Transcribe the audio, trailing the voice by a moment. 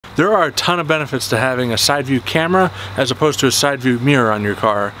There are a ton of benefits to having a side view camera as opposed to a side view mirror on your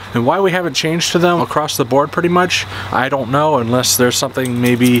car. And why we haven't changed to them across the board pretty much, I don't know, unless there's something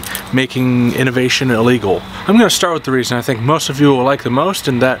maybe making innovation illegal. I'm going to start with the reason I think most of you will like the most,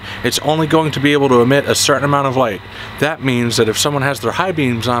 and that it's only going to be able to emit a certain amount of light. That means that if someone has their high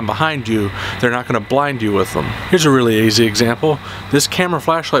beams on behind you, they're not going to blind you with them. Here's a really easy example. This camera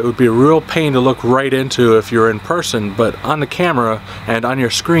flashlight would be a real pain to look right into if you're in person, but on the camera and on your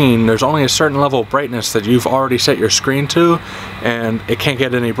screen, there's only a certain level of brightness that you've already set your screen to, and it can't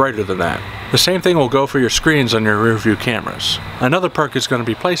get any brighter than that. The same thing will go for your screens on your rear view cameras. Another perk is going to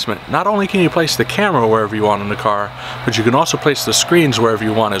be placement. Not only can you place the camera wherever you want in the car, but you can also place the screens wherever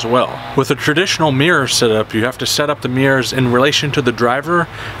you want as well. With a traditional mirror setup, you have to set up the mirrors in relation to the driver,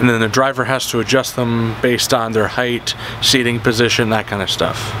 and then the driver has to adjust them based on their height, seating position, that kind of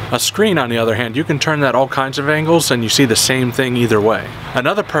stuff. A screen, on the other hand, you can turn that all kinds of angles and you see the same thing either way.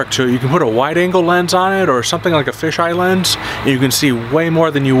 Another perk to it, you can put a wide angle lens on it or something like a fisheye lens, and you can see way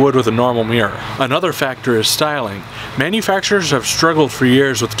more than you would with a normal mirror. Another factor is styling. Manufacturers have struggled for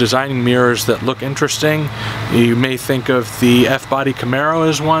years with designing mirrors that look interesting. You may think of the F-Body Camaro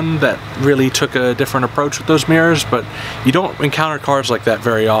as one that really took a different approach with those mirrors, but you don't encounter cars like that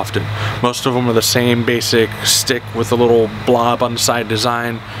very often. Most of them are the same basic stick with a little blob on the side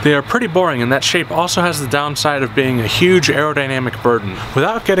design. They are pretty boring, and that shape also has the downside of being a huge aerodynamic burden.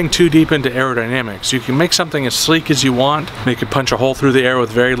 Without getting too deep into aerodynamics, you can make something as sleek as you want, make it punch a hole through the air with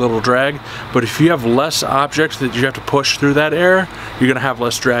very little drag, but if you have less object that you have to push through that air, you're going to have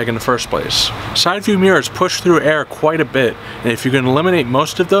less drag in the first place. Side view mirrors push through air quite a bit, and if you can eliminate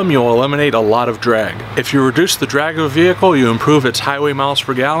most of them, you'll eliminate a lot of drag. If you reduce the drag of a vehicle, you improve its highway miles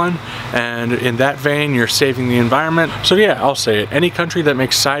per gallon, and in that vein, you're saving the environment. So yeah, I'll say it, any country that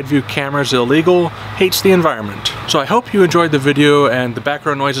makes side view cameras illegal hates the environment. So I hope you enjoyed the video and the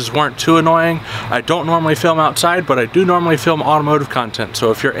background noises weren't too annoying. I don't normally film outside, but I do normally film automotive content,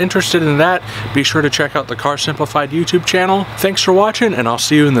 so if you're interested in that, be sure to check out the Simplified YouTube channel. Thanks for watching, and I'll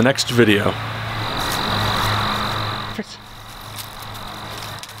see you in the next video.